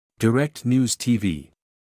Direct News TV.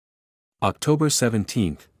 October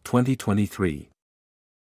 17, 2023.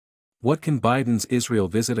 What can Biden's Israel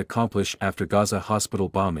visit accomplish after Gaza hospital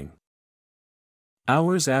bombing?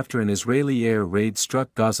 Hours after an Israeli air raid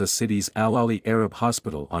struck Gaza City's Al-Ali Arab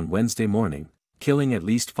Hospital on Wednesday morning, killing at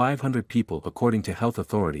least 500 people according to health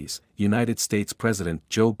authorities, United States President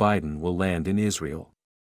Joe Biden will land in Israel.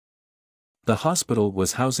 The hospital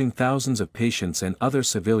was housing thousands of patients and other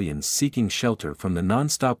civilians seeking shelter from the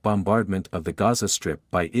non-stop bombardment of the Gaza Strip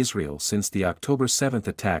by Israel since the October 7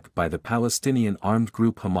 attack by the Palestinian armed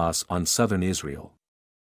group Hamas on southern Israel.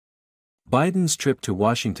 Biden's trip to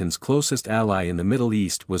Washington's closest ally in the Middle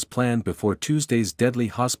East was planned before Tuesday's deadly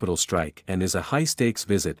hospital strike and is a high-stakes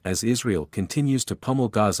visit as Israel continues to pummel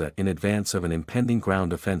Gaza in advance of an impending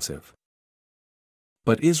ground offensive.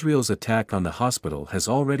 But Israel's attack on the hospital has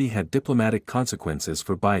already had diplomatic consequences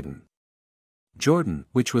for Biden. Jordan,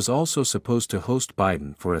 which was also supposed to host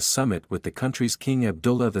Biden for a summit with the country's King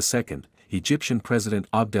Abdullah II, Egyptian President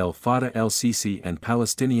Abdel Fattah el-Sisi and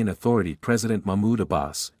Palestinian Authority President Mahmoud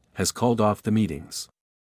Abbas, has called off the meetings.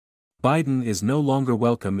 Biden is no longer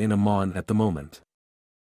welcome in Amman at the moment.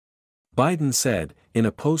 Biden said, in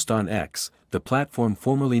a post on X, the platform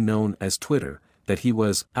formerly known as Twitter, that he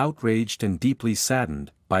was outraged and deeply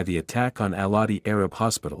saddened by the attack on Al-Ali Arab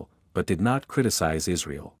Hospital, but did not criticize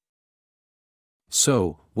Israel.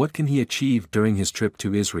 So, what can he achieve during his trip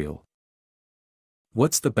to Israel?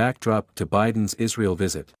 What's the backdrop to Biden's Israel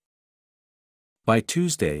visit? By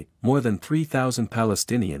Tuesday, more than 3,000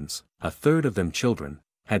 Palestinians, a third of them children,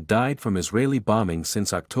 had died from Israeli bombing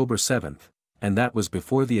since October 7, and that was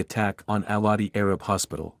before the attack on Al-Ali Arab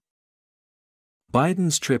Hospital.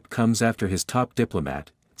 Biden's trip comes after his top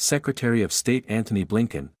diplomat, Secretary of State Antony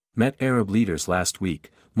Blinken, met Arab leaders last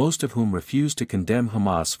week, most of whom refused to condemn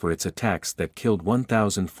Hamas for its attacks that killed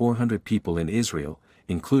 1,400 people in Israel,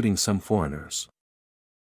 including some foreigners.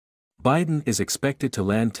 Biden is expected to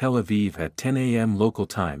land Tel Aviv at 10 a.m. local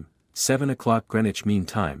time, 7 o'clock Greenwich Mean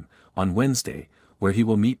Time, on Wednesday, where he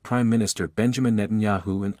will meet Prime Minister Benjamin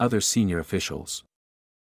Netanyahu and other senior officials.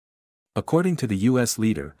 According to the U.S.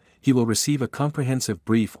 leader, he will receive a comprehensive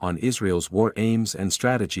brief on Israel's war aims and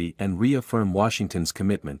strategy and reaffirm Washington's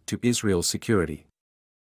commitment to Israel's security.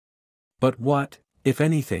 But what, if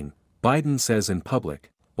anything, Biden says in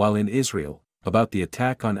public, while in Israel, about the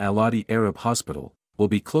attack on Al-Ali Arab Hospital, will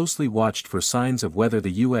be closely watched for signs of whether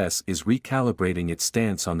the U.S. is recalibrating its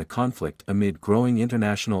stance on the conflict amid growing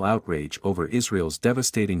international outrage over Israel's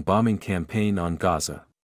devastating bombing campaign on Gaza.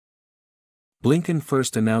 Blinken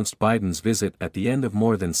first announced Biden's visit at the end of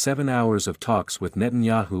more than 7 hours of talks with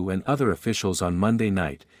Netanyahu and other officials on Monday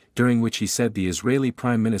night, during which he said the Israeli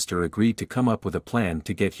Prime Minister agreed to come up with a plan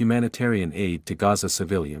to get humanitarian aid to Gaza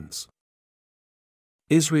civilians.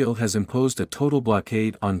 Israel has imposed a total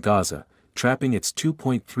blockade on Gaza, trapping its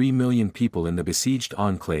 2.3 million people in the besieged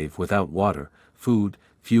enclave without water, food,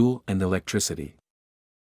 fuel and electricity.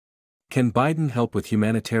 Can Biden help with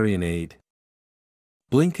humanitarian aid?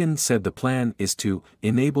 Blinken said the plan is to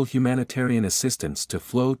enable humanitarian assistance to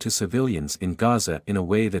flow to civilians in Gaza in a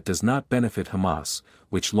way that does not benefit Hamas,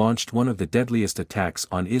 which launched one of the deadliest attacks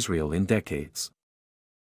on Israel in decades.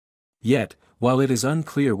 Yet, while it is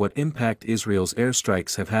unclear what impact Israel's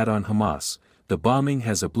airstrikes have had on Hamas, the bombing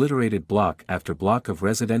has obliterated block after block of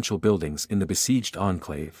residential buildings in the besieged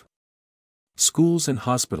enclave. Schools and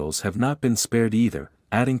hospitals have not been spared either,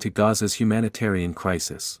 adding to Gaza's humanitarian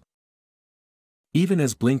crisis. Even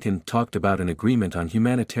as Blinken talked about an agreement on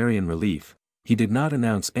humanitarian relief, he did not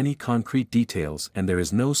announce any concrete details and there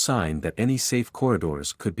is no sign that any safe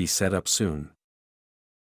corridors could be set up soon.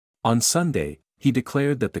 On Sunday, he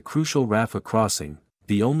declared that the crucial Rafah crossing,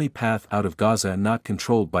 the only path out of Gaza not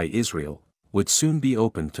controlled by Israel, would soon be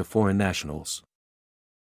open to foreign nationals.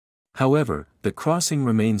 However, the crossing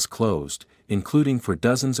remains closed, including for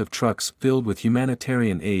dozens of trucks filled with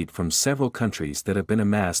humanitarian aid from several countries that have been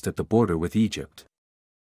amassed at the border with Egypt.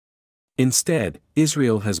 Instead,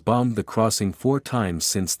 Israel has bombed the crossing 4 times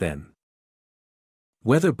since then.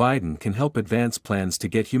 Whether Biden can help advance plans to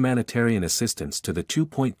get humanitarian assistance to the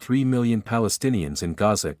 2.3 million Palestinians in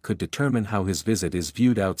Gaza could determine how his visit is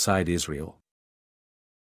viewed outside Israel.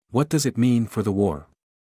 What does it mean for the war?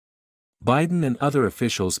 Biden and other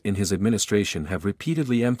officials in his administration have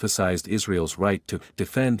repeatedly emphasized Israel's right to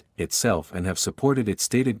defend itself and have supported its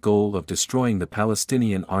stated goal of destroying the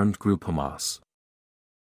Palestinian armed group Hamas.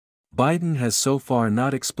 Biden has so far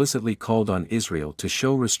not explicitly called on Israel to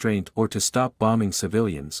show restraint or to stop bombing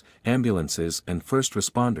civilians, ambulances and first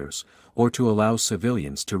responders, or to allow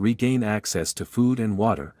civilians to regain access to food and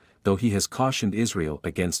water, though he has cautioned Israel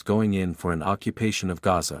against going in for an occupation of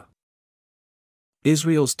Gaza.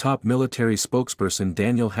 Israel's top military spokesperson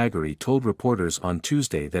Daniel Hagari told reporters on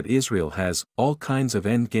Tuesday that Israel has all kinds of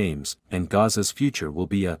end games and Gaza's future will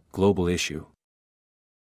be a global issue.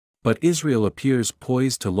 But Israel appears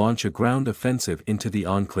poised to launch a ground offensive into the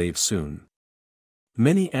enclave soon.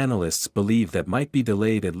 Many analysts believe that might be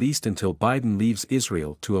delayed at least until Biden leaves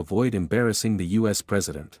Israel to avoid embarrassing the U.S.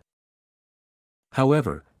 president.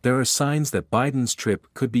 However, there are signs that Biden's trip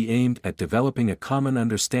could be aimed at developing a common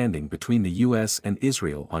understanding between the U.S. and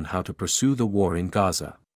Israel on how to pursue the war in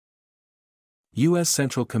Gaza. U.S.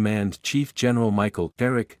 Central Command Chief General Michael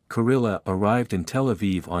Eric Kurilla arrived in Tel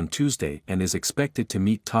Aviv on Tuesday and is expected to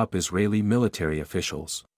meet top Israeli military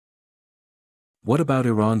officials. What about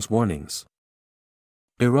Iran's warnings?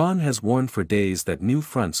 Iran has warned for days that new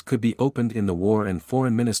fronts could be opened in the war, and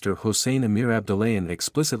Foreign Minister Hossein Amir-Abdollahian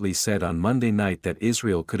explicitly said on Monday night that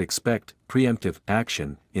Israel could expect preemptive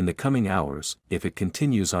action in the coming hours if it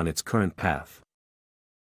continues on its current path.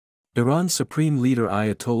 Iran's Supreme Leader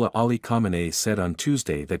Ayatollah Ali Khamenei said on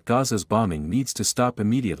Tuesday that Gaza's bombing needs to stop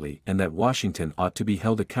immediately and that Washington ought to be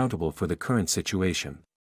held accountable for the current situation.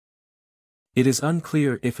 It is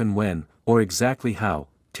unclear if and when, or exactly how,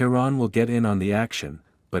 Tehran will get in on the action,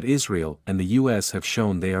 but Israel and the U.S. have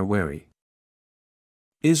shown they are wary.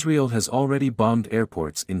 Israel has already bombed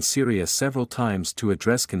airports in Syria several times to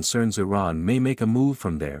address concerns Iran may make a move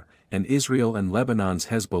from there, and Israel and Lebanon's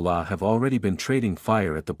Hezbollah have already been trading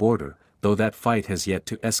fire at the border, though that fight has yet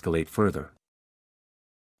to escalate further.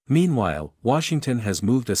 Meanwhile, Washington has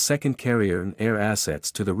moved a second carrier and air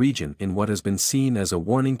assets to the region in what has been seen as a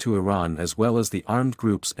warning to Iran as well as the armed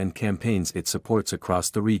groups and campaigns it supports across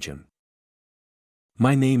the region.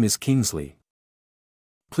 My name is Kingsley.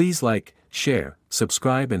 Please like, share,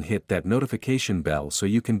 subscribe and hit that notification bell so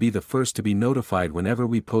you can be the first to be notified whenever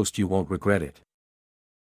we post. You won't regret it.